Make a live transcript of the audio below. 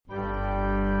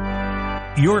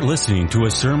You're listening to a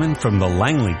sermon from the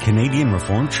Langley Canadian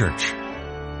Reformed Church.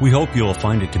 We hope you'll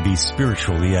find it to be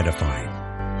spiritually edifying.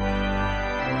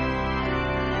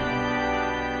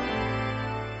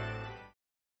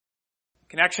 In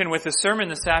connection with the sermon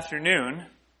this afternoon,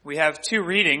 we have two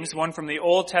readings, one from the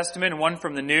Old Testament and one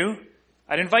from the New.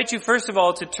 I'd invite you first of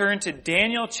all to turn to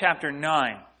Daniel chapter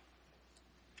 9.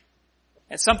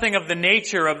 And something of the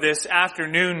nature of this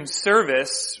afternoon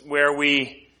service where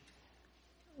we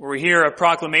hear a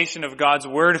proclamation of God's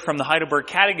Word from the Heidelberg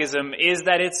Catechism is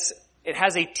that it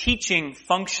has a teaching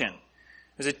function.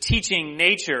 There's a teaching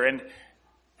nature. And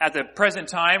at the present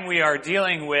time, we are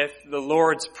dealing with the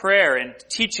Lord's Prayer and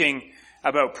teaching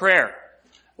about prayer.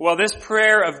 Well, this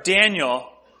prayer of Daniel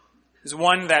is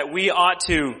one that we ought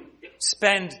to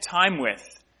spend time with,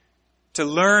 to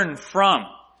learn from.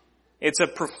 It's a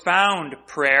profound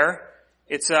prayer.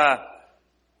 It's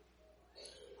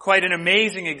quite an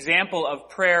amazing example of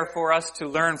prayer for us to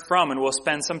learn from, and we'll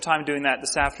spend some time doing that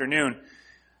this afternoon.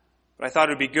 But I thought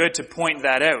it would be good to point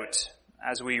that out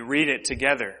as we read it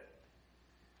together.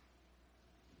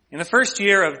 In the first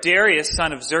year of Darius,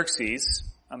 son of Xerxes,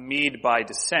 a Mede by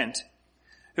descent,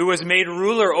 who was made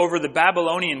ruler over the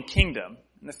Babylonian kingdom,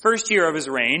 in the first year of his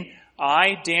reign,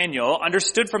 I, Daniel,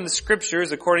 understood from the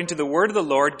Scriptures, according to the word of the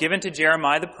Lord given to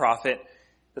Jeremiah the prophet,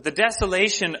 that the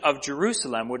desolation of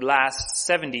Jerusalem would last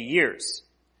 70 years.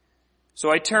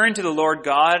 So I turned to the Lord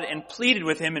God and pleaded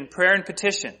with him in prayer and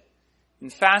petition, in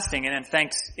fasting and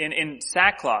in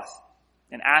sackcloth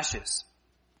and ashes.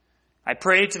 I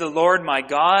prayed to the Lord my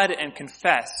God and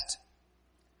confessed,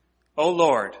 O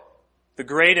Lord, the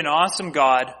great and awesome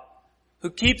God, who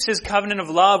keeps his covenant of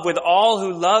love with all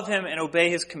who love him and obey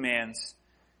his commands,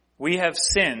 we have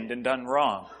sinned and done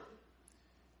wrong.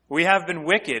 We have been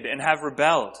wicked and have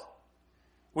rebelled.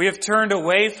 We have turned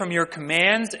away from your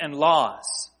commands and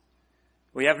laws.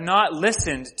 We have not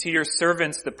listened to your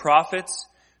servants, the prophets,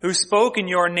 who spoke in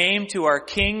your name to our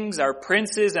kings, our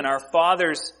princes, and our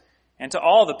fathers, and to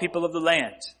all the people of the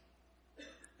land.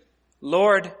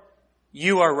 Lord,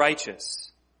 you are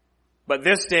righteous, but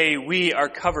this day we are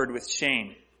covered with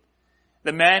shame.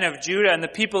 The men of Judah and the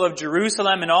people of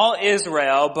Jerusalem and all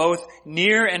Israel, both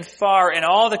near and far, in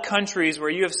all the countries where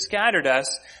you have scattered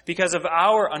us because of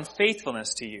our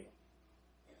unfaithfulness to you.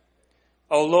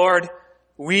 O Lord,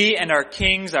 we and our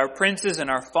kings, our princes, and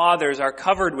our fathers are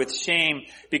covered with shame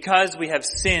because we have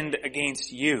sinned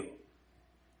against you.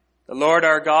 The Lord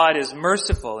our God is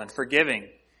merciful and forgiving,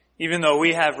 even though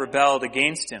we have rebelled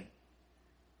against him.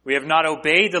 We have not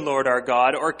obeyed the Lord our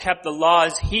God or kept the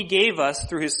laws he gave us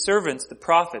through his servants, the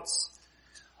prophets.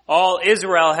 All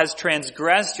Israel has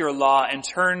transgressed your law and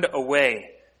turned away,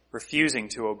 refusing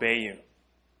to obey you.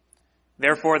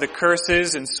 Therefore the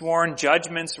curses and sworn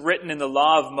judgments written in the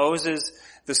law of Moses,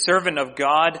 the servant of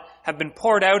God, have been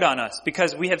poured out on us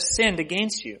because we have sinned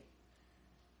against you.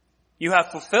 You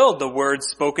have fulfilled the words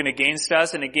spoken against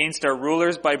us and against our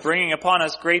rulers by bringing upon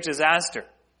us great disaster.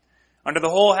 Under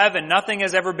the whole heaven, nothing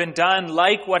has ever been done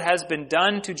like what has been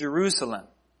done to Jerusalem.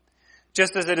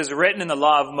 Just as it is written in the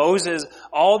law of Moses,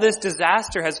 all this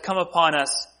disaster has come upon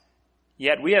us,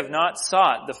 yet we have not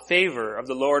sought the favor of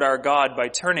the Lord our God by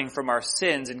turning from our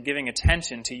sins and giving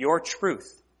attention to your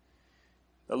truth.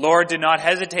 The Lord did not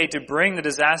hesitate to bring the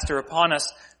disaster upon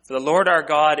us, for the Lord our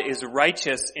God is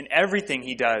righteous in everything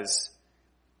he does,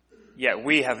 yet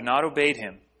we have not obeyed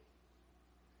him.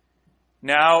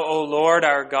 Now, O Lord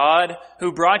our God,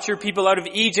 who brought your people out of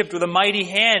Egypt with a mighty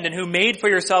hand and who made for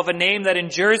yourself a name that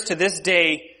endures to this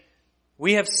day,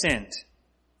 we have sinned.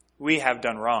 We have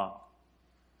done wrong.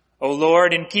 O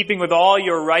Lord, in keeping with all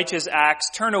your righteous acts,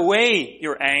 turn away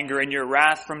your anger and your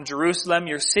wrath from Jerusalem,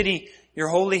 your city, your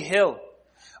holy hill.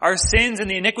 Our sins and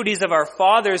the iniquities of our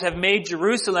fathers have made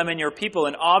Jerusalem and your people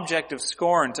an object of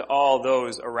scorn to all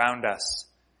those around us.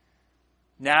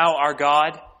 Now, our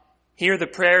God, hear the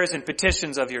prayers and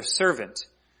petitions of your servant.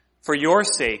 For your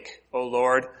sake, O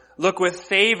Lord, look with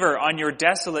favor on your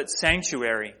desolate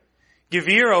sanctuary. Give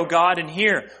ear, O God, and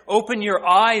hear. Open your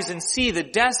eyes and see the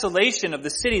desolation of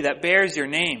the city that bears your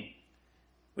name.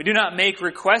 We do not make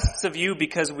requests of you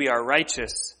because we are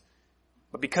righteous,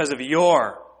 but because of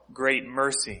your great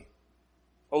mercy.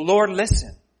 O Lord,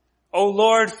 listen. O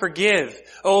Lord, forgive.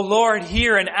 O Lord,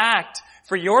 hear and act.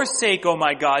 For your sake, O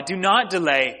my God, do not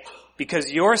delay,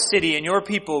 because your city and your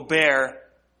people bear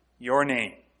your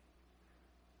name.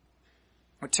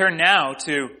 We'll turn now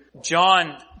to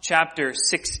John chapter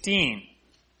 16.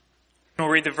 We'll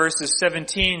read the verses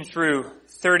 17 through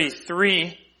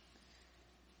 33.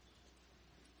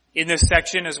 In this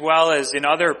section, as well as in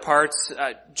other parts,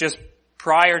 just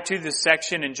prior to this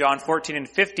section in John 14 and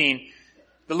 15,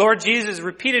 The Lord Jesus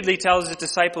repeatedly tells his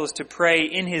disciples to pray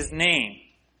in his name.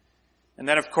 And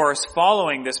then, of course,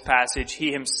 following this passage,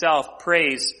 he himself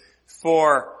prays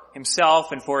for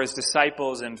himself and for his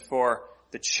disciples and for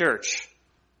the church.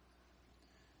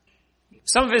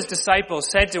 Some of his disciples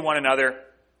said to one another,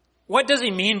 "What does he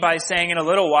mean by saying, 'In a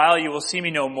little while you will see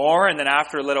me no more, and then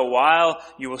after a little while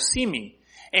you will see me,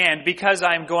 and because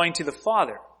I am going to the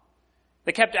Father?'"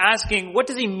 They kept asking, "What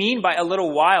does he mean by a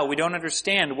little while? We don't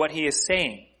understand what he is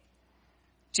saying."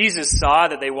 Jesus saw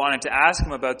that they wanted to ask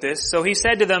him about this, so he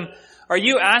said to them, "Are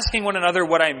you asking one another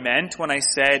what I meant when I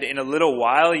said, 'In a little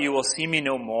while you will see me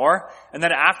no more, and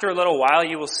then after a little while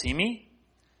you will see me'?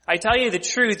 I tell you the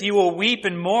truth, you will weep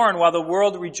and mourn while the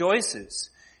world rejoices.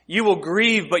 You will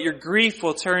grieve, but your grief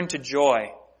will turn to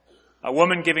joy. A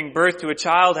woman giving birth to a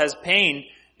child has pain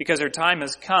because her time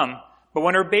has come, but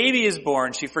when her baby is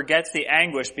born, she forgets the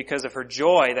anguish because of her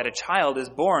joy that a child is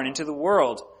born into the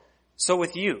world. So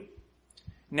with you.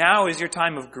 Now is your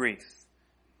time of grief.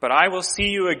 But I will see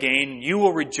you again, you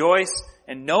will rejoice,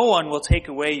 and no one will take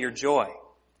away your joy.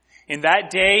 In that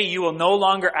day you will no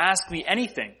longer ask me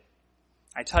anything.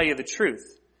 I tell you the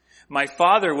truth. My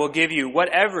Father will give you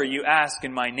whatever you ask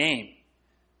in my name.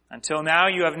 Until now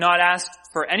you have not asked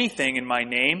for anything in my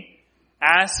name.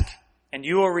 Ask, and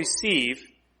you will receive,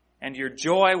 and your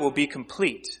joy will be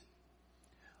complete.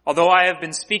 Although I have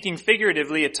been speaking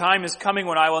figuratively, a time is coming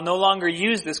when I will no longer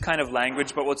use this kind of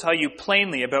language, but will tell you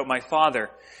plainly about my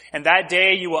Father. And that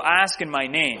day you will ask in my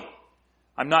name.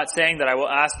 I'm not saying that I will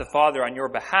ask the Father on your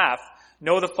behalf.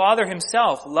 No, the Father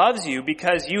himself loves you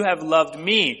because you have loved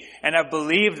me and have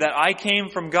believed that I came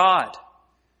from God.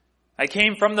 I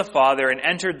came from the Father and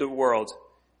entered the world.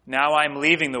 Now I am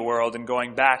leaving the world and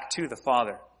going back to the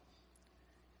Father."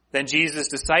 Then Jesus'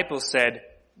 disciples said,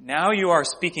 "Now you are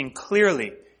speaking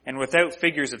clearly and without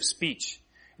figures of speech.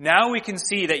 Now we can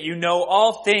see that you know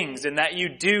all things and that you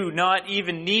do not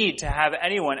even need to have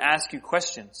anyone ask you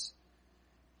questions.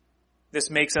 This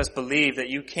makes us believe that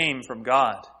you came from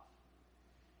God."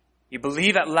 "You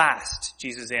believe at last,"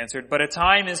 Jesus answered, "but a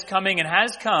time is coming and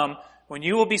has come when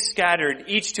you will be scattered,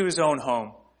 each to his own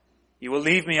home. You will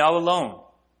leave me all alone.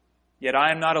 Yet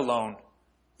I am not alone,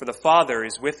 for the Father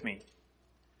is with me.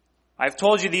 I have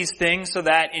told you these things so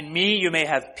that in me you may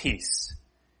have peace.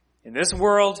 In this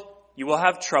world you will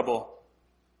have trouble,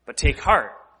 but take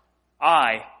heart.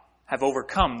 I have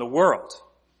overcome the world."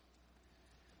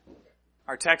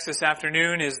 Our text this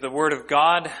afternoon is the Word of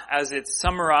God as it's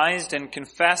summarized and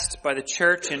confessed by the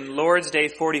Church in Lord's Day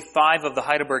 45 of the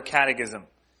Heidelberg Catechism.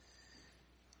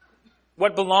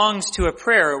 What belongs to a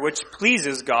prayer which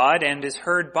pleases God and is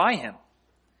heard by Him?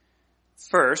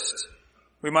 First,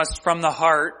 we must from the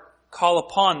heart call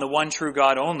upon the one true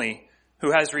God only,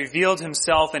 who has revealed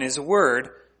himself in his word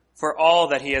for all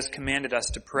that he has commanded us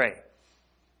to pray.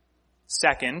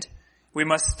 Second, we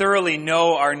must thoroughly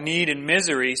know our need and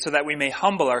misery so that we may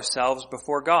humble ourselves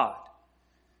before God.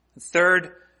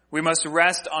 Third, we must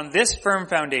rest on this firm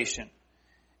foundation,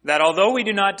 that although we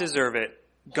do not deserve it,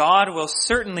 God will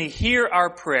certainly hear our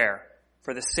prayer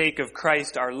for the sake of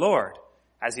Christ our Lord,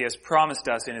 as he has promised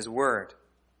us in his word.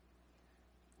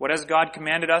 What has God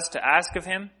commanded us to ask of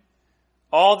him?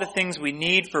 All the things we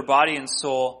need for body and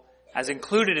soul, as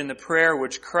included in the prayer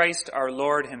which Christ our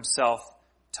Lord himself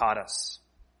taught us.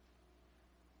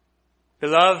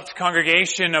 Beloved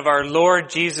congregation of our Lord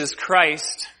Jesus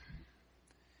Christ,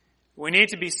 we need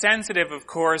to be sensitive, of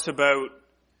course, about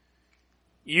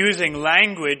using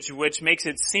language which makes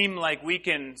it seem like we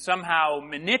can somehow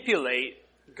manipulate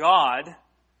God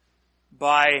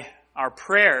by our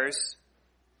prayers.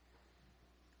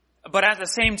 But at the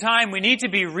same time, we need to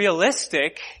be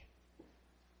realistic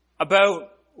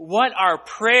about what our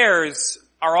prayers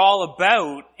are all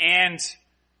about and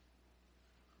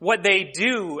what they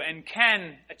do and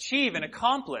can achieve and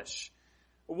accomplish.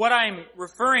 What I'm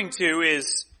referring to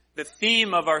is the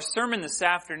theme of our sermon this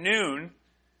afternoon,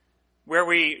 where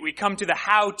we come to the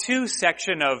how-to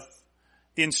section of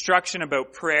the instruction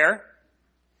about prayer,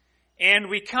 and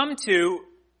we come to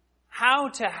how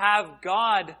to have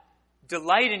God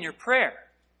delight in your prayer.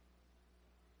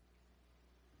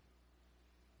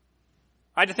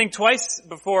 I had to think twice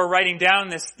before writing down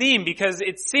this theme because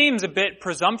it seems a bit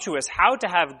presumptuous. How to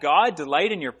have God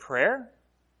delight in your prayer?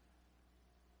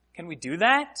 Can we do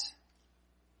that?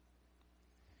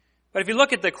 But if you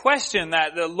look at the question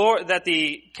that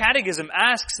the Catechism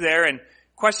asks there in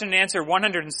question and answer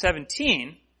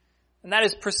 117, and that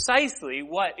is precisely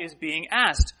what is being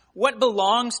asked. What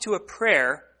belongs to a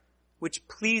prayer which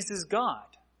pleases God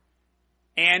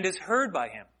and is heard by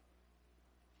him?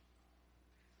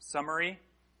 Summary,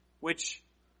 which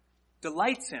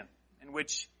delights him and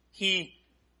which he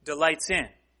delights in.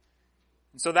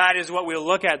 And so that is what we'll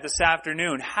look at this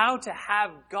afternoon. How to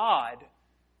have God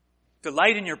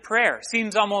delight in your prayer.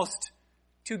 Seems almost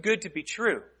too good to be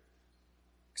true.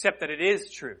 Except that it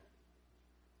is true.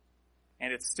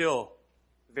 And it's still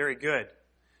very good.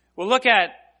 We'll look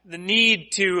at the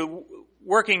need to,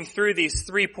 working through these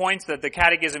 3 points that the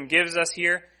Catechism gives us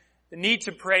here, the need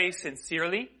to pray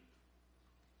sincerely,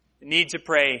 the need to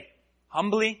pray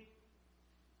humbly,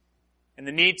 and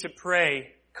the need to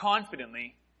pray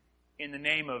confidently in the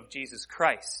name of Jesus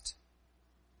Christ.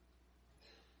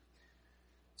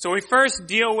 So we first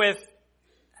deal with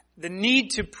the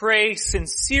need to pray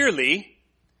sincerely,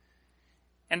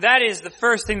 and that is the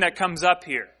first thing that comes up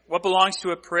here. What belongs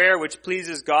to a prayer which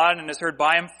pleases God and is heard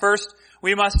by Him? First,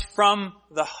 we must from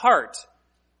the heart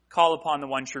call upon the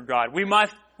one true God. We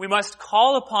must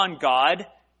call upon God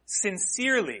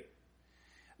sincerely.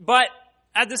 But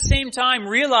at the same time,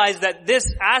 realize that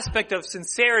this aspect of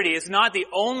sincerity is not the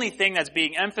only thing that's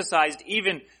being emphasized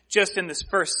even just in this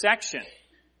first section.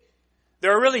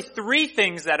 There are really 3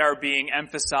 things that are being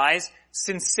emphasized: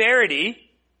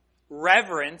 sincerity,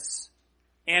 reverence,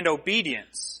 and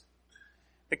obedience.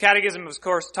 The Catechism is, of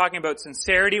course, talking about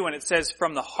sincerity when it says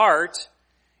from the heart.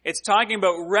 It's talking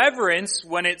about reverence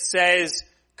when it says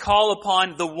call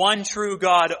upon the one true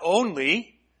God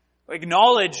only,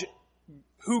 acknowledge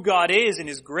who God is and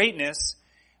His greatness.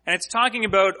 And it's talking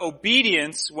about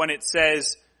obedience when it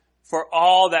says for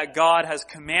all that God has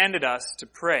commanded us to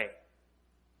pray.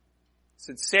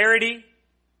 Sincerity,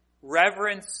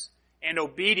 reverence, and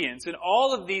obedience. And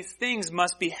all of these things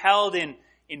must be held in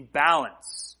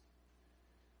balance.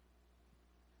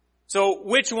 So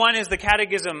which one is the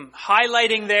Catechism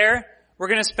highlighting there? We're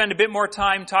going to spend a bit more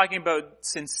time talking about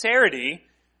sincerity,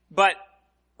 but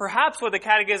perhaps what the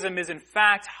Catechism is in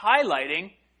fact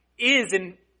highlighting is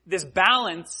in this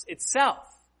balance itself.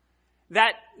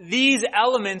 That these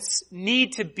elements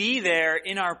need to be there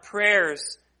in our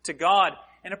prayers to God.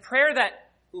 And a prayer that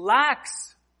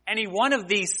lacks any one of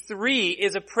these 3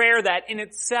 is a prayer that in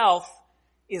itself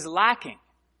is lacking.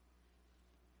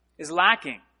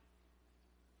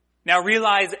 Now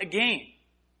realize again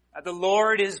that the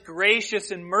Lord is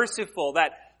gracious and merciful,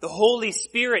 that the Holy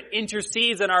Spirit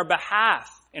intercedes on our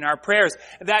behalf in our prayers,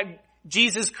 that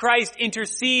Jesus Christ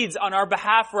intercedes on our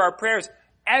behalf for our prayers.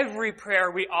 Every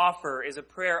prayer we offer is a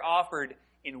prayer offered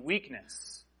in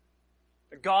weakness.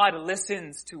 God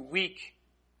listens to weak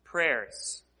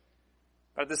prayers.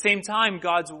 But at the same time,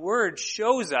 God's Word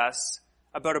shows us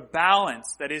about a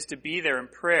balance that is to be there in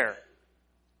prayer.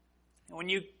 And when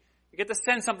you get the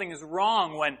sense something is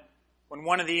wrong when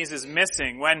one of these is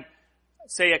missing, when,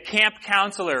 say, a camp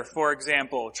counselor, for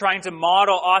example, trying to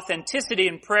model authenticity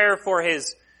in prayer for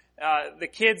the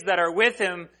kids that are with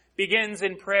him, begins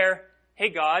in prayer, "Hey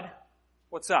God,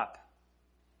 what's up?"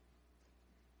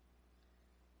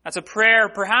 That's a prayer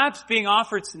perhaps being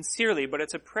offered sincerely, but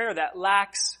it's a prayer that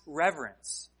lacks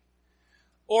reverence.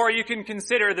 Or you can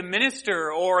consider the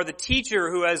minister or the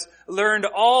teacher who has learned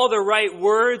all the right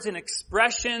words and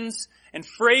expressions and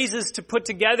phrases to put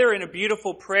together in a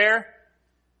beautiful prayer,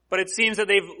 but it seems that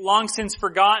they've long since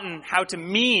forgotten how to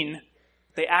mean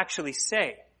what they actually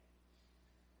say.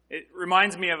 It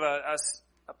reminds me of a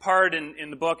part in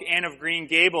the book Anne of Green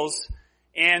Gables.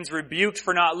 Anne's rebuked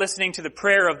for not listening to the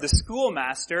prayer of the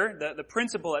schoolmaster, the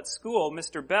principal at school,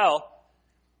 Mr. Bell.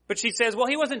 But she says, well,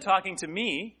 he wasn't talking to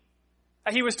me.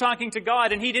 He was talking to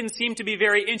God, and he didn't seem to be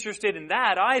very interested in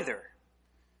that either.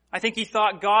 I think he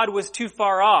thought God was too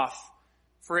far off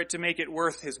for it to make it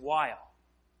worth his while.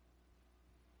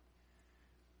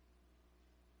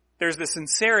 There's the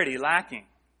sincerity lacking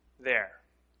there.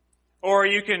 Or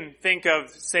you can think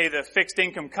of, say, the fixed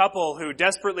income couple who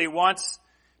desperately wants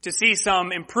to see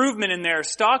some improvement in their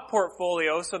stock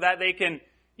portfolio so that they can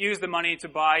use the money to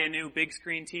buy a new big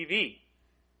screen TV.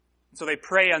 So they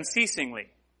pray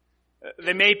unceasingly.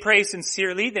 They may pray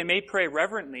sincerely, they may pray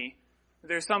reverently.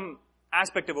 There's some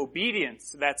aspect of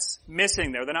obedience that's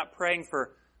missing there. They're not praying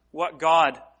for what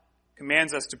God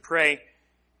commands us to pray.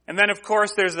 And then, of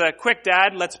course, there's a quick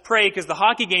dad, let's pray because the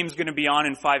hockey game's going to be on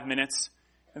in 5 minutes.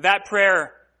 That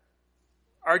prayer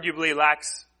arguably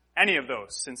lacks any of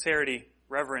those: sincerity,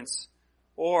 reverence,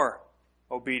 or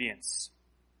obedience.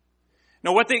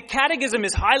 Now, what the Catechism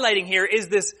is highlighting here is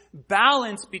this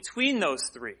balance between those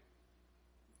 3.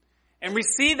 And we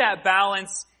see that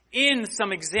balance in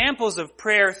some examples of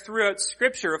prayer throughout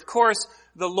Scripture. Of course,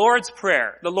 the Lord's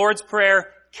Prayer. The Lord's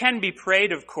Prayer can be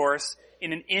prayed, of course,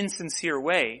 in an insincere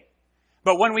way.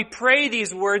 But when we pray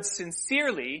these words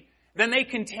sincerely, then they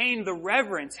contain the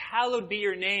reverence, hallowed be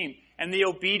your name, and the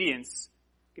obedience.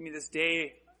 Give me this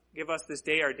day give us this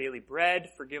day our daily bread,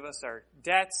 forgive us our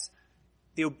debts.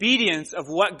 The obedience of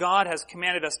what God has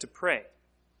commanded us to pray.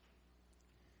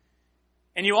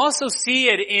 And you also see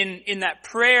it in that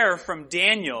prayer from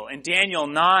Daniel, in Daniel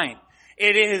 9.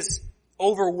 It is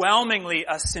overwhelmingly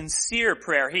a sincere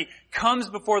prayer. He comes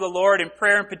before the Lord in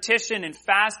prayer and petition and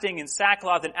fasting and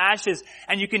sackcloth and ashes.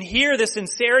 And you can hear the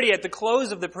sincerity at the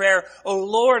close of the prayer. O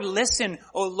Lord, listen.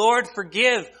 O Lord,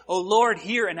 forgive. O Lord,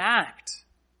 hear and act.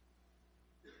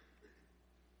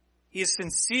 He is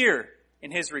sincere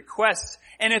in his requests.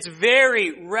 And it's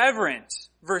very reverent.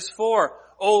 Verse 4,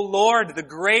 O Lord, the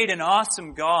great and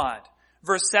awesome God.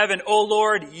 Verse 7, O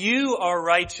Lord, you are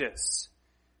righteous.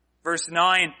 Verse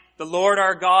 9, the Lord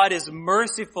our God is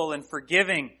merciful and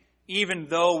forgiving, even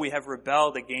though we have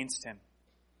rebelled against him.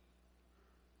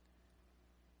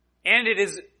 And it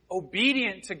is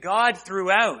obedient to God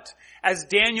throughout. As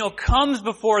Daniel comes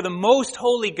before the most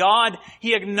holy God,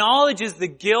 he acknowledges the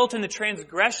guilt and the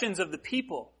transgressions of the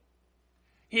people.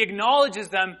 He acknowledges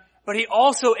them, but he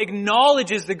also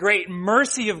acknowledges the great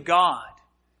mercy of God.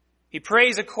 He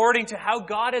prays according to how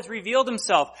God has revealed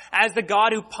himself as the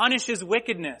God who punishes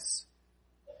wickedness,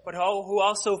 but who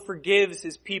also forgives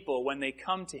his people when they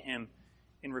come to him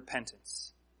in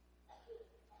repentance.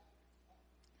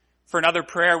 For another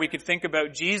prayer, we could think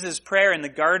about Jesus' prayer in the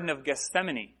Garden of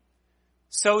Gethsemane.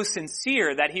 So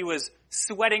sincere that he was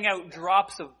sweating out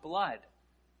drops of blood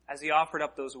as he offered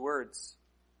up those words.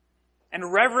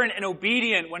 And reverent and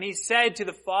obedient when he said to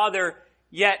the Father,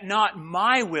 yet not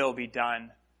my will be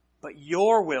done, but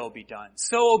your will be done.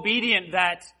 So obedient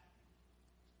that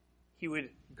he would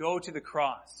go to the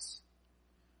cross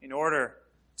in order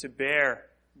to bear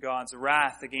God's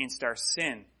wrath against our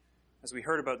sin, as we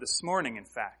heard about this morning, in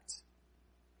fact.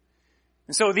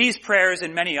 And so these prayers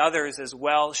and many others as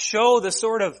well show the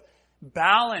sort of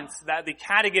balance that the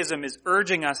Catechism is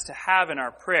urging us to have in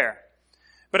our prayer.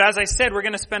 But as I said, we're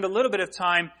going to spend a little bit of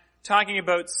time talking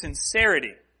about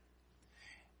sincerity.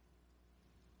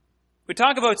 We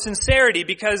talk about sincerity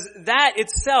because that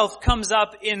itself comes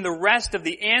up in the rest of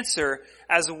the answer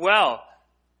as well.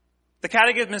 The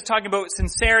Catechism is talking about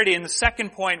sincerity in the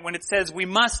second point when it says we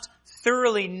must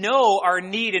thoroughly know our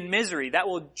need and misery. That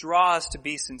will draw us to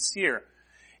be sincere.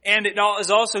 And it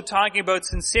is also talking about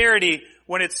sincerity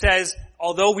when it says,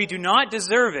 although we do not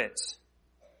deserve it,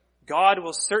 God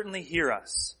will certainly hear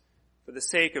us for the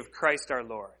sake of Christ our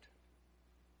Lord.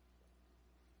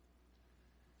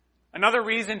 Another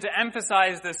reason to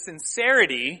emphasize the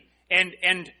sincerity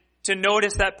and to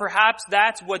notice that perhaps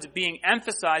that's what's being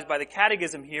emphasized by the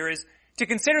Catechism here is to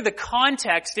consider the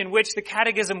context in which the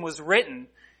Catechism was written.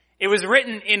 It was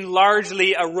written in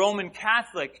largely a Roman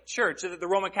Catholic church, the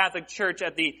Roman Catholic Church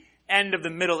at the end of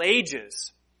the Middle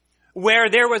Ages, where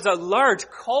there was a large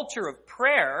culture of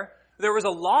prayer. There was a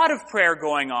lot of prayer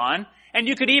going on, and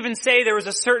you could even say there was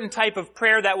a certain type of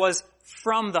prayer that was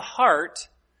from the heart.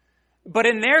 But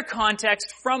in their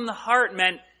context, from the heart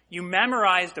meant you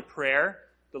memorized a prayer,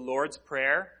 the Lord's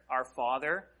Prayer, Our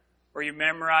Father, or you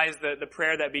memorized the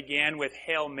prayer that began with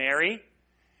Hail Mary.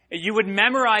 You would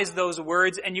memorize those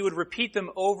words and you would repeat them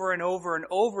over and over and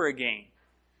over again.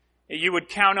 You would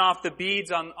count off the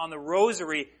beads on the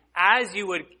rosary as you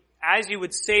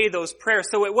would say those prayers.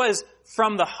 So it was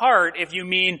from the heart, if you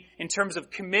mean in terms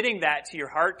of committing that to your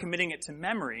heart, committing it to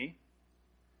memory.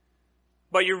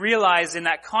 But you realize in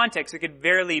that context, it could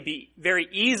very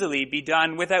easily be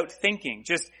done without thinking,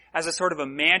 just as a sort of a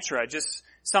mantra, just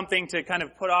something to kind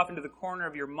of put off into the corner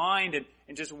of your mind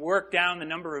and just work down the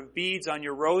number of beads on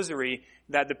your rosary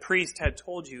that the priest had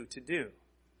told you to do.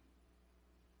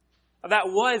 That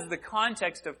was the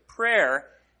context of prayer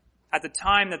at the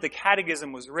time that the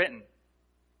Catechism was written.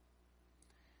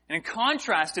 And in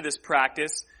contrast to this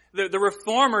practice, the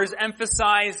Reformers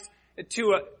emphasized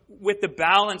with the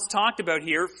balance talked about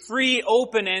here, free,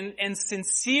 open, and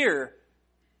sincere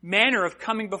manner of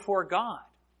coming before God.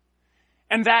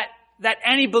 And that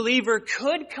any believer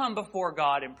could come before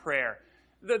God in prayer.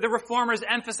 The Reformers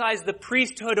emphasized the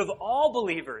priesthood of all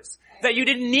believers. That you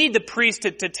didn't need the priest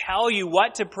to tell you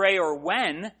what to pray or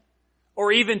when,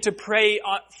 or even to pray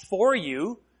for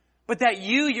you, but that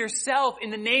you yourself,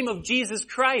 in the name of Jesus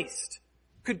Christ,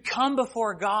 could come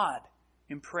before God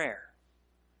in prayer.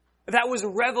 That was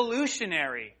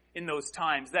revolutionary in those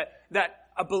times, that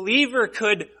a believer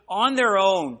could, on their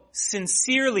own,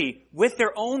 sincerely, with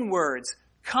their own words,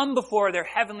 come before their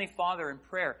Heavenly Father in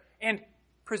prayer and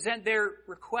present their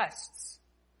requests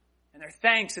and their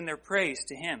thanks and their praise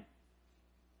to Him.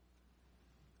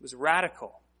 It was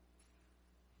radical.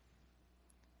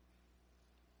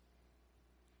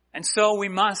 And so we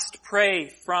must pray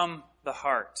from the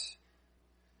heart.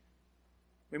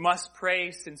 We must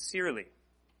pray sincerely.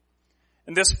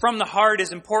 And this from the heart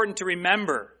is important to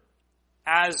remember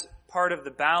as part of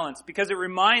the balance, because it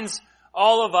reminds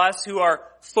all of us who are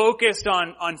focused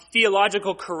on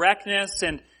theological correctness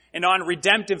and on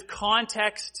redemptive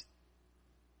context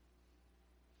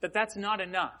that that's not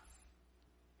enough.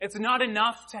 It's not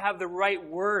enough to have the right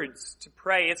words to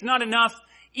pray. It's not enough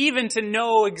even to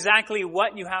know exactly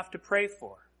what you have to pray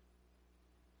for.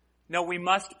 No, we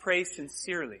must pray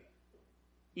sincerely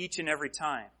each and every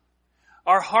time.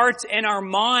 Our hearts and our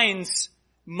minds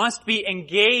must be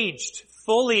engaged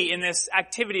fully in this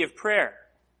activity of prayer.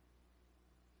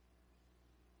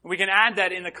 We can add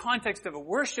that in the context of a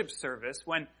worship service,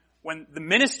 when the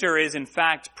minister is in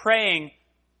fact praying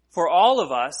for all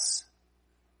of us,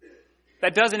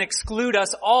 that doesn't exclude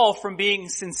us all from being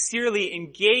sincerely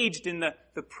engaged in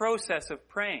the process of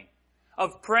praying.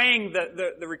 Of praying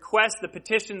the requests, the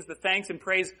petitions, the thanks and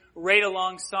praise right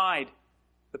alongside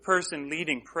the person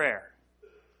leading prayer.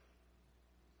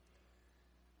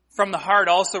 From the heart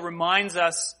also reminds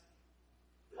us,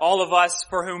 all of us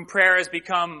for whom prayer has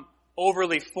become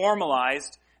overly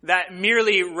formalized, that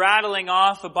merely rattling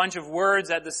off a bunch of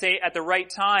words at the right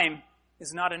time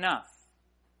is not enough.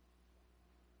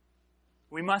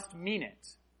 We must mean it.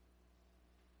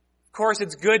 Of course,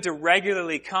 it's good to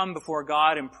regularly come before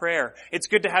God in prayer. It's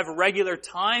good to have regular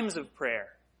times of prayer.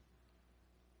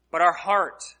 But our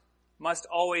heart must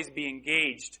always be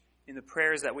engaged in the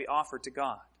prayers that we offer to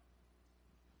God.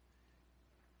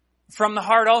 From the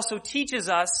heart also teaches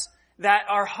us that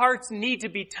our hearts need to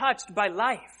be touched by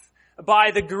life,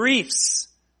 by the griefs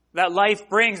that life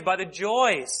brings, by the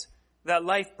joys that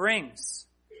life brings.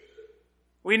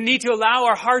 We need to allow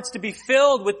our hearts to be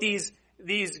filled with these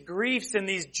griefs and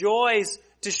these joys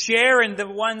to share in the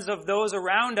ones of those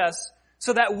around us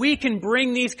so that we can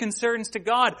bring these concerns to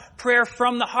God. Prayer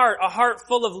from the heart, a heart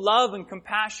full of love and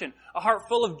compassion, a heart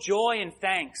full of joy and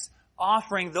thanks,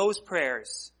 offering those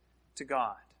prayers to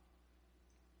God.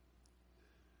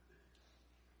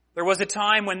 There was a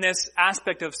time when this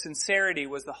aspect of sincerity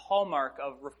was the hallmark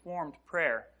of Reformed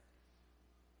prayer.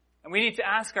 And we need to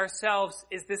ask ourselves,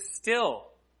 is this still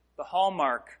the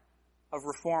hallmark of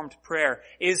Reformed prayer?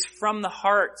 Is from the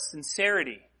heart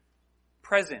sincerity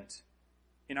present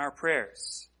in our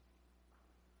prayers?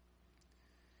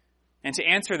 And to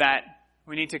answer that,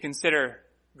 we need to consider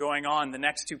going on the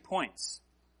next 2 points.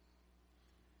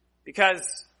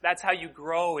 Because that's how you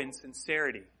grow in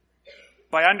sincerity.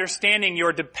 By understanding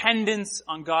your dependence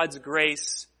on God's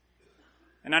grace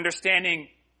and understanding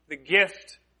the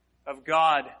gift of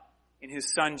God in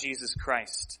His Son, Jesus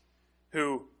Christ,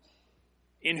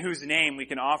 in whose name we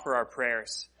can offer our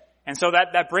prayers. And so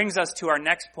that brings us to our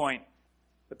next point,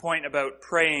 the point about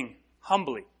praying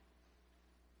humbly.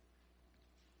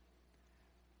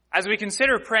 As we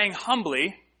consider praying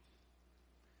humbly,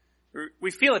 we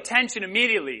feel a tension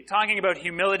immediately, talking about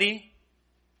humility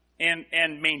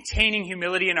and maintaining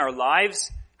humility in our lives.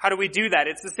 How do we do that?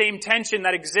 It's the same tension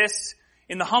that exists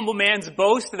in the humble man's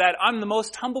boast that I'm the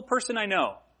most humble person I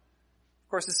know. Of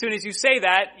course, as soon as you say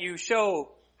that, you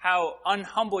show how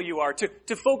unhumble you are.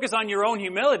 To focus on your own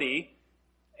humility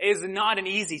is not an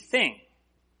easy thing.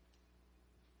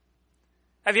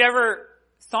 Have you ever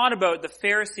thought about the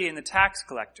Pharisee and the tax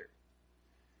collector?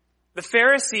 The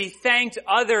Pharisee thanked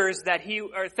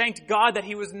God that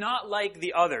he was not like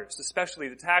the others, especially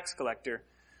the tax collector,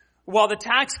 while the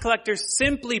tax collector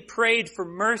simply prayed for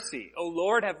mercy. "O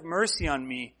Lord, have mercy on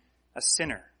me, a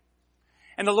sinner."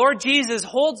 And the Lord Jesus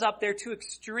holds up their 2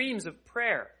 extremes of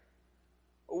prayer,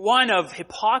 one of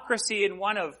hypocrisy and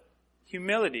one of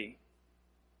humility.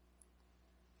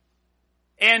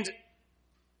 And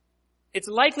it's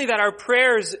likely that our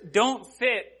prayers don't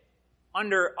fit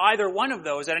under either one of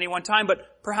those at any one time,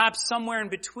 but perhaps somewhere in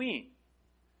between.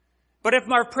 But if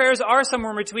our prayers are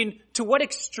somewhere in between, to what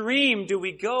extreme do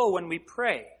we go when we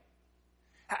pray?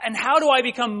 And how do I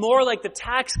become more like the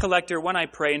tax collector when I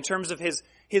pray in terms of his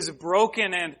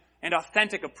broken and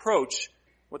authentic approach,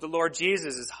 what the Lord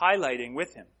Jesus is highlighting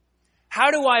with him? How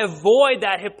do I avoid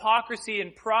that hypocrisy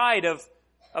and pride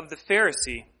of the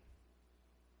Pharisee?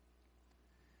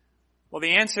 Well,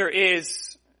 the answer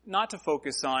is not to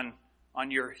focus on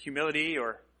your humility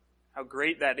or how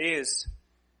great that is,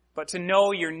 but to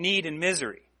know your need and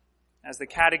misery. As the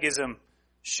Catechism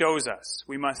shows us,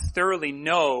 we must thoroughly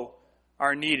know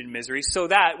our need and misery so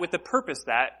that, with the purpose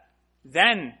that,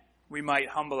 then we might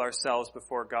humble ourselves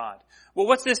before God. Well,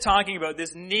 what's this talking about,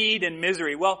 this need and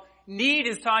misery? Well, need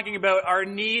is talking about our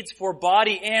needs for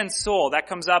body and soul. That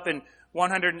comes up in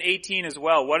 118 as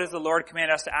well. What does the Lord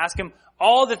command us to ask Him?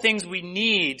 All the things we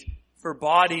need for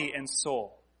body and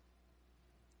soul.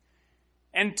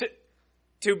 And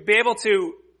to be able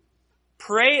to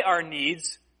pray our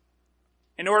needs,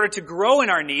 in order to grow in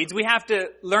our needs, we have to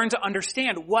learn to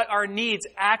understand what our needs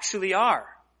actually are.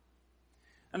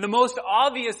 And the most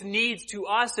obvious needs to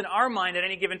us in our mind at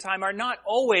any given time are not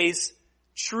always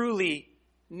truly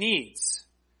needs.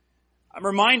 I'm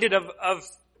reminded of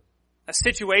a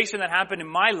situation that happened in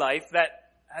my life that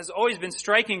has always been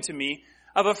striking to me,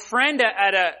 of a friend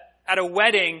at a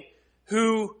wedding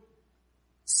who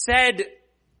said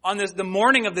on the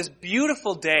morning of this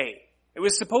beautiful day, it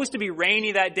was supposed to be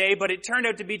rainy that day, but it turned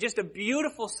out to be just a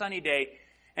beautiful sunny day.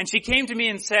 And she came to me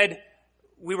and said,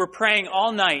 we were praying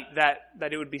all night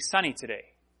that it would be sunny today.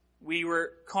 We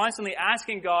were constantly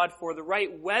asking God for the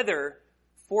right weather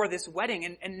for this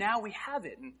wedding, and now we have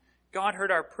it, and God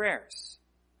heard our prayers.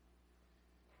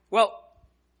 Well,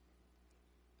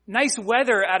 nice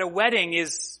weather at a wedding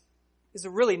is a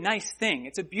really nice thing.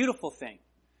 It's a beautiful thing.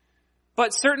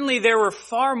 But certainly there were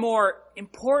far more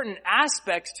important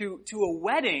aspects to a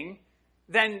wedding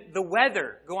than the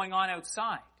weather going on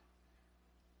outside.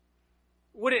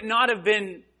 Would it not have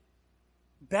been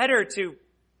better to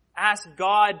ask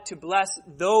God to bless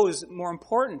those more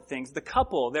important things? The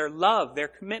couple, their love, their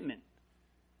commitment,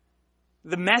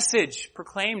 the message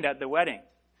proclaimed at the wedding,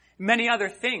 many other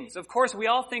things. Of course, we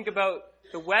all think about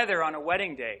the weather on a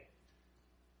wedding day.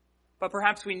 But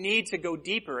perhaps we need to go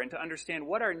deeper and to understand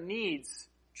what our needs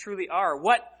truly are,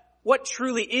 what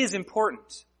truly is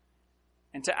important,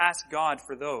 and to ask God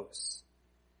for those.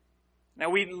 Now,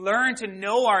 we learn to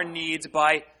know our needs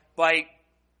by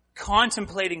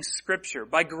contemplating Scripture,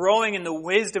 by growing in the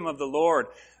wisdom of the Lord.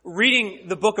 Reading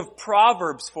the book of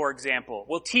Proverbs, for example,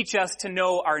 will teach us to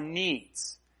know our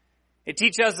needs. It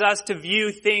teaches us to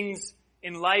view things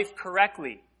in life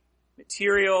correctly,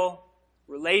 material,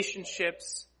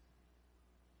 relationships.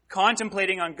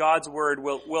 Contemplating on God's Word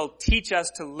will teach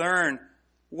us to learn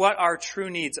what our true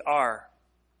needs are.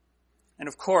 And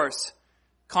of course,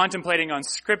 contemplating on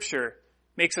Scripture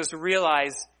makes us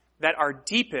realize that our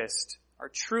deepest, our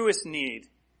truest need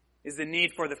is the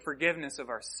need for the forgiveness of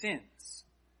our sins,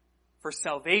 for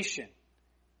salvation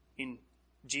in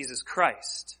Jesus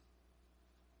Christ.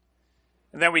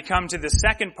 And then we come to the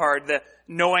second part, the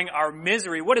knowing our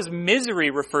misery. What does misery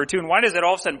refer to, and why does it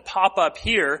all of a sudden pop up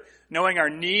here, knowing our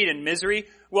need and misery?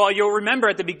 Well, you'll remember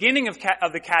at the beginning of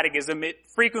the Catechism, it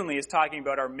frequently is talking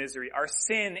about our misery, our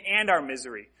sin and our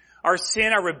misery. Our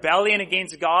sin, our rebellion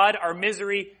against God, our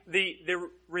misery, the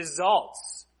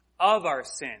results of our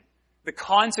sin, the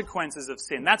consequences of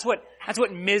sin. That's what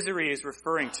misery is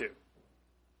referring to. It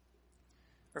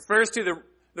refers to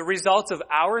the results of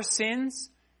our sins,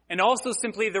 and also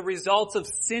simply the results of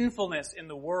sinfulness in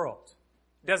the world.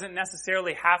 It doesn't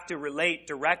necessarily have to relate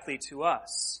directly to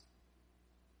us.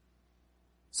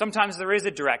 Sometimes there is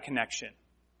a direct connection.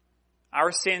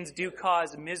 Our sins do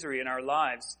cause misery in our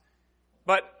lives.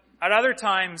 But at other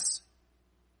times,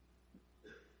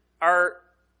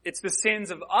 it's the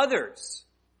sins of others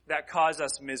that cause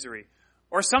us misery.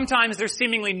 Or sometimes there's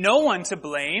seemingly no one to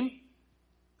blame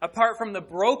apart from the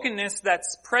brokenness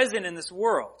that's present in this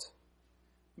world.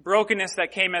 Brokenness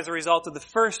that came as a result of the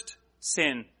first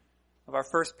sin of our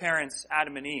first parents,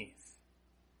 Adam and Eve.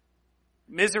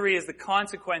 Misery is the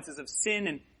consequences of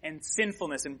sin and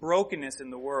sinfulness and brokenness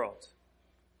in the world.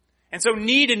 And so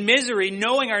need and misery,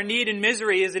 knowing our need and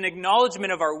misery, is an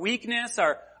acknowledgement of our weakness,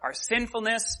 our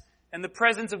sinfulness, and the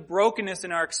presence of brokenness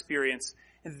in our experience.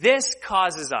 This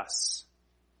causes us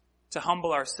to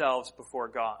humble ourselves before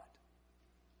God.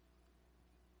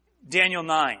 Daniel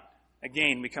 9,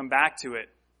 again, we come back to it.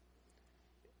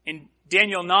 In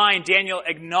Daniel 9, Daniel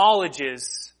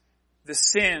acknowledges the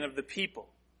sin of the people.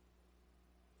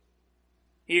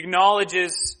 He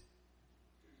acknowledges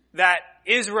that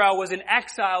Israel was in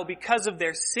exile because of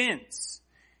their sins.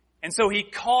 And so he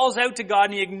calls out to God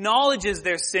and he acknowledges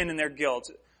their sin and their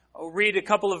guilt. I'll read a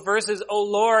couple of verses. O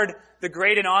Lord, the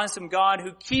great and awesome God,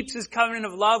 who keeps his covenant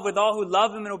of love with all who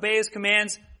love him and obey his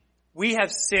commands, we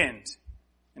have sinned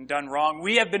and done wrong.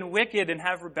 We have been wicked and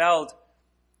have rebelled.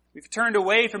 We've turned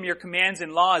away from your commands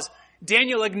and laws.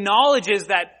 Daniel acknowledges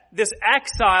that this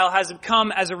exile has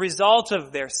come as a result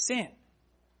of their sin.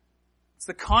 It's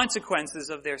the consequences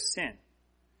of their sin.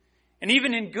 And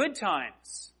even in good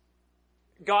times,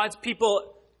 God's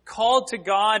people called to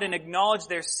God and acknowledged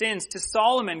their sins. To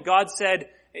Solomon, God said,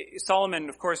 Solomon,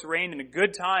 of course, reigned in a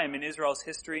good time in Israel's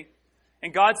history.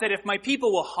 And God said, if my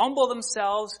people will humble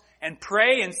themselves and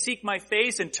pray and seek my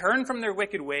face and turn from their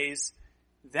wicked ways,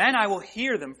 then I will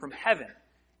hear them from heaven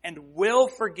and will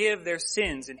forgive their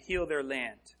sins and heal their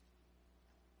land.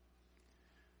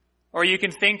 Or you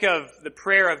can think of the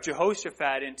prayer of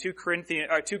Jehoshaphat in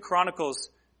 2 Chronicles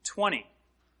 20.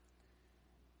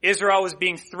 Israel was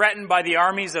being threatened by the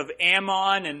armies of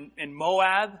Ammon and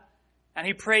Moab, and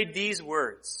he prayed these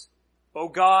words, "O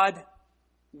God,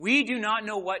 we do not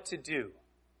know what to do,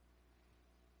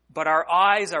 but our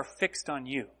eyes are fixed on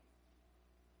you."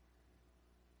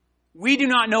 We do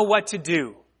not know what to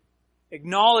do.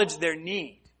 Acknowledge their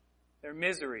need, their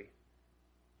misery,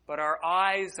 but our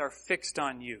eyes are fixed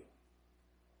on you.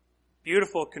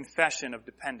 Beautiful confession of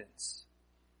dependence.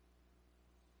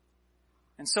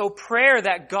 And so prayer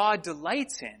that God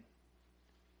delights in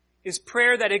is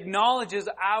prayer that acknowledges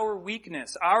our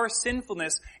weakness, our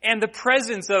sinfulness, and the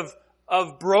presence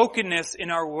of brokenness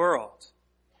in our world.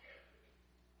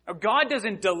 Now, God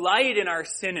doesn't delight in our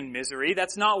sin and misery.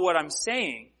 That's not what I'm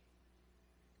saying.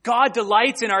 God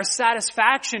delights in our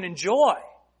satisfaction and joy.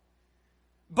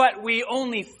 But we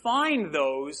only find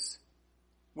those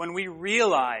when we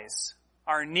realize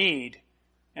our need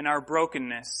and our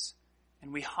brokenness,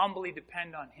 and we humbly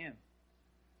depend on Him.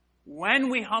 When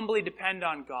we humbly depend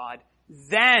on God,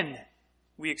 then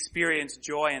we experience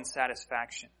joy and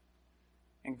satisfaction.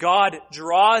 And God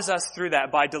draws us through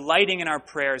that by delighting in our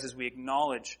prayers as we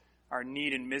acknowledge our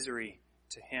need and misery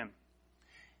to Him.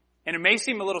 And it may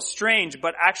seem a little strange,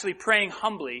 but actually praying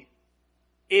humbly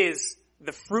is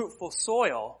the fruitful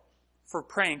soil for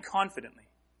praying confidently.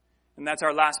 And that's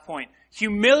our last point.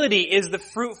 Humility is the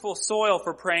fruitful soil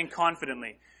for praying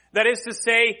confidently. That is to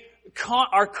say,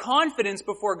 our confidence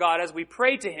before God as we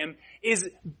pray to Him is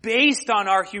based on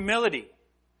our humility.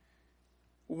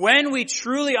 When we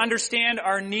truly understand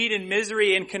our need and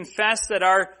misery and confess that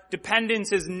our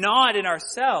dependence is not in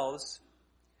ourselves,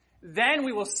 then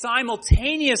we will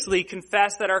simultaneously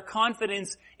confess that our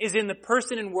confidence is in the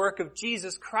person and work of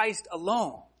Jesus Christ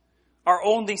alone, our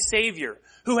only Savior,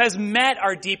 who has met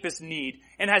our deepest need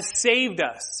and has saved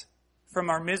us from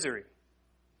our misery.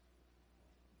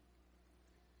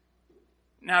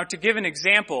 Now, to give an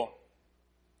example,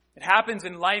 it happens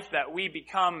in life that we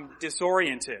become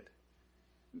disoriented,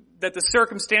 that the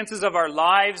circumstances of our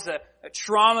lives, a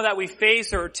trauma that we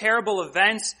face, or terrible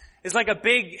events is like a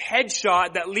big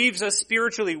headshot that leaves us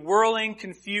spiritually whirling,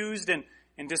 confused,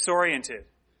 and disoriented.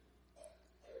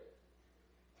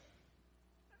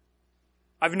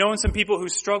 I've known some people who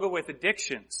struggle with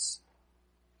addictions.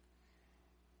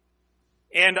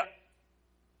 And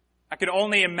I can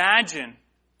only imagine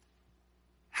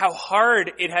how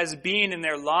hard it has been in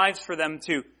their lives for them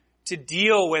to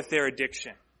deal with their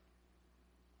addiction.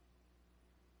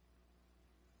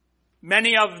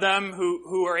 Many of them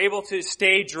who are able to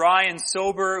stay dry and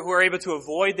sober, who are able to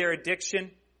avoid their addiction,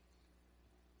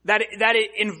 that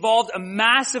it involved a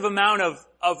massive amount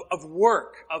of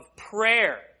work, of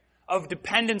prayer, of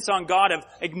dependence on God, of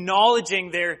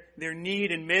acknowledging their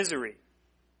need and misery.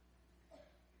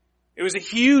 It was a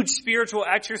huge spiritual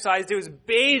exercise. It was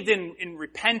bathed in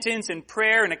repentance and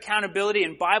prayer and accountability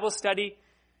and Bible study.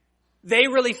 They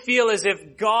really feel as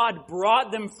if God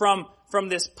brought them from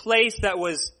this place that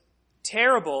was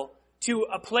terrible to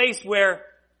a place where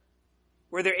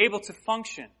they're able to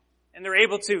function and they're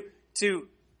able to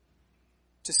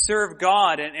serve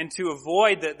God and to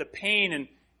avoid the pain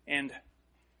and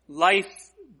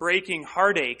life-breaking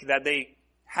heartache that they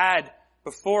had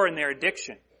before in their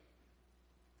addiction.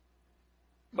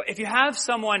 But if you have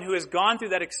someone who has gone through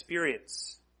that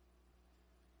experience,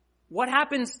 what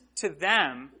happens to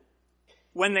them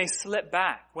when they slip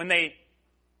back, when they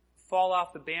fall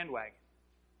off the bandwagon,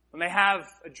 when they have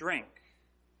a drink,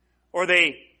 or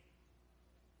they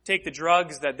take the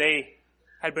drugs that they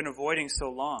had been avoiding so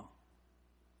long?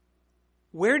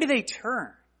 Where do they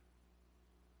turn?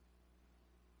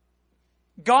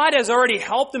 God has already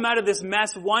helped them out of this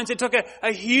mess once. It took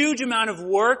a huge amount of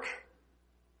work.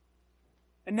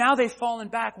 And now they've fallen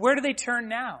back. Where do they turn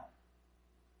now?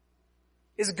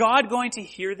 Is God going to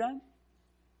hear them?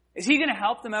 Is He going to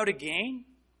help them out again?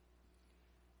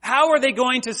 How are they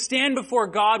going to stand before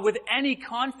God with any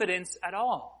confidence at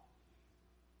all?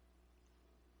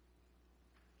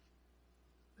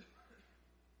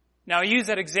 Now I use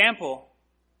that example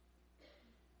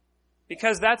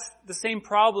because that's the same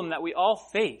problem that we all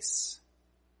face.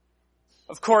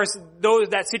 Of course,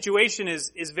 that situation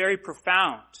is very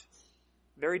profound,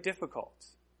 very difficult.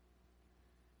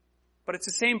 But it's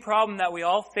the same problem that we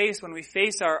all face when we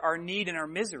face our need and our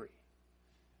misery.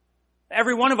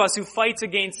 Every one of us who fights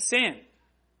against sin,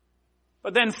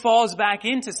 but then falls back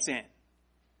into sin.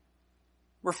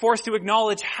 We're forced to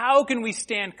acknowledge, how can we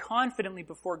stand confidently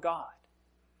before God?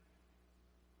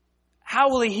 How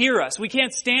will He hear us? We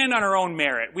can't stand on our own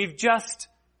merit. We've just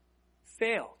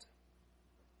failed.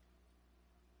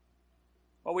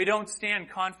 Well, we don't stand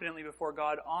confidently before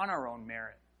God on our own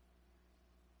merit.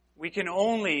 We can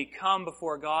only come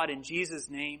before God in Jesus'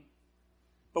 name.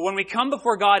 But when we come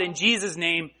before God in Jesus'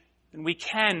 name, then we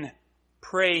can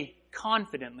pray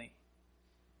confidently.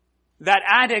 That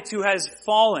addict who has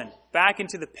fallen back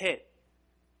into the pit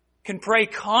can pray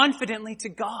confidently to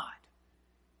God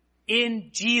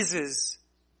in Jesus'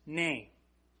 name.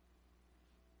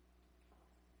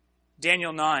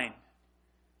 Daniel 9.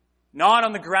 Not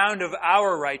on the ground of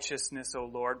our righteousness, O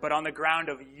Lord, but on the ground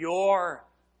of your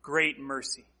great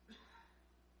mercy.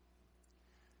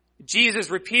 Jesus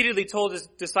repeatedly told his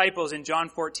disciples in John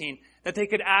 14 that they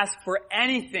could ask for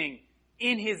anything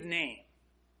in his name.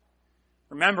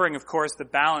 Remembering, of course, the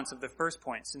balance of the first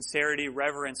point, sincerity,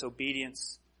 reverence,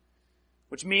 obedience,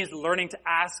 which means learning to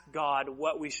ask God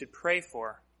what we should pray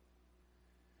for.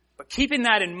 But keeping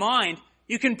that in mind,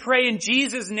 you can pray in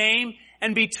Jesus' name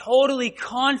and be totally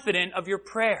confident of your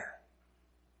prayer.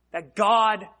 That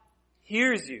God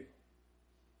hears you.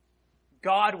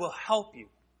 God will help you.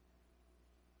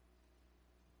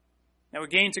 Now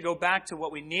again, to go back to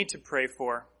what we need to pray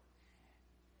for,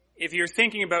 if you're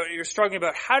struggling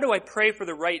about how do I pray for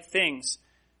the right things,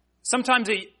 sometimes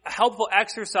a helpful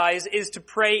exercise is to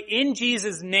pray in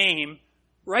Jesus' name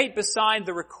right beside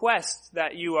the request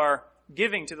that you are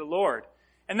giving to the Lord.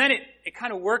 And then it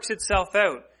kind of works itself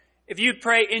out. If you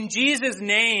pray, in Jesus'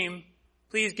 name,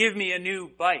 please give me a new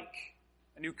bike,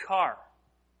 a new car.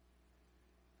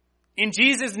 In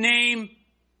Jesus' name,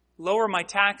 lower my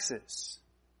taxes.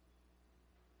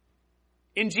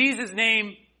 In Jesus'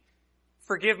 name,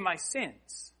 forgive my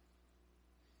sins.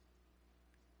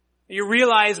 You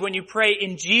realize when you pray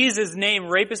in Jesus' name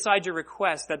right beside your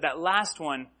request that last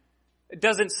one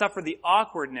doesn't suffer the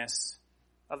awkwardness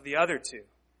of the other two.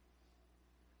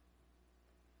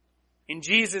 In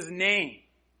Jesus' name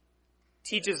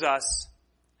teaches us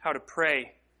how to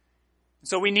pray.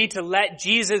 So we need to let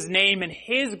Jesus' name and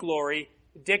his glory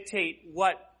dictate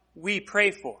what we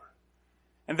pray for.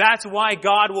 And that's why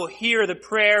God will hear the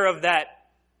prayer of that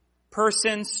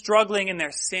person struggling in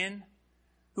their sin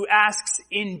who asks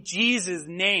in Jesus'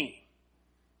 name,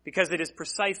 because it is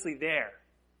precisely there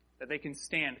that they can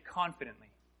stand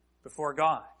confidently before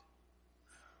God.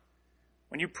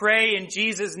 When you pray in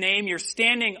Jesus' name, you're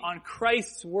standing on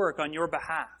Christ's work on your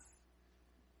behalf,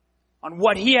 on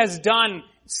what he has done,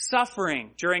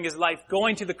 suffering during his life,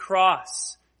 going to the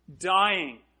cross,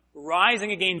 dying,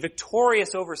 rising again,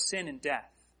 victorious over sin and death.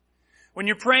 When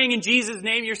you're praying in Jesus'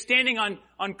 name, you're standing on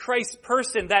Christ's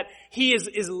person, that he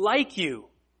is like you,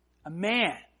 a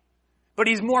man, but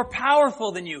he's more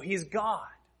powerful than you. He's God.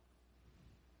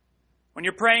 When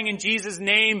you're praying in Jesus'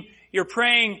 name, you're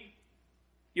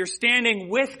standing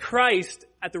with Christ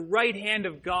at the right hand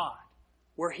of God,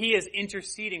 where he is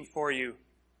interceding for you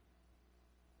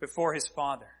before his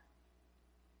Father.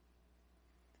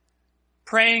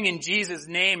 Praying in Jesus'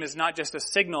 name is not just a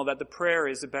signal that the prayer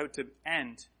is about to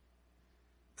end.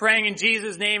 Praying in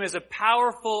Jesus' name is a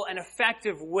powerful and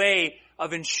effective way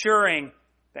of ensuring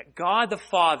that God the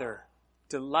Father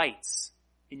delights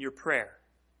in your prayer.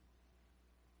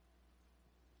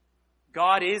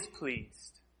 God is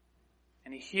pleased,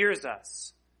 and he hears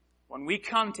us when we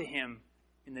come to him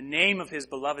in the name of his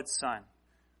beloved Son,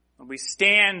 when we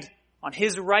stand on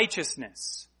his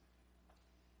righteousness,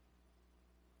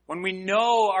 when we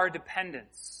know our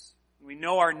dependence, when we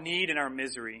know our need and our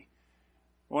misery,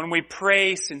 when we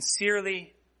pray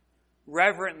sincerely,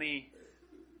 reverently,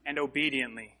 and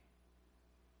obediently,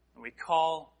 and we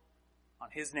call on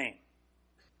his name.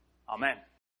 Amen.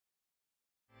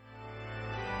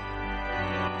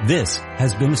 This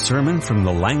has been a sermon from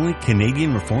the Langley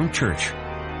Canadian Reformed Church.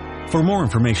 For more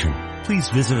information, please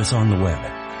visit us on the web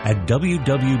at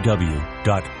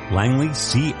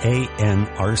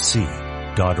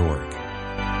www.langleycanrc.org.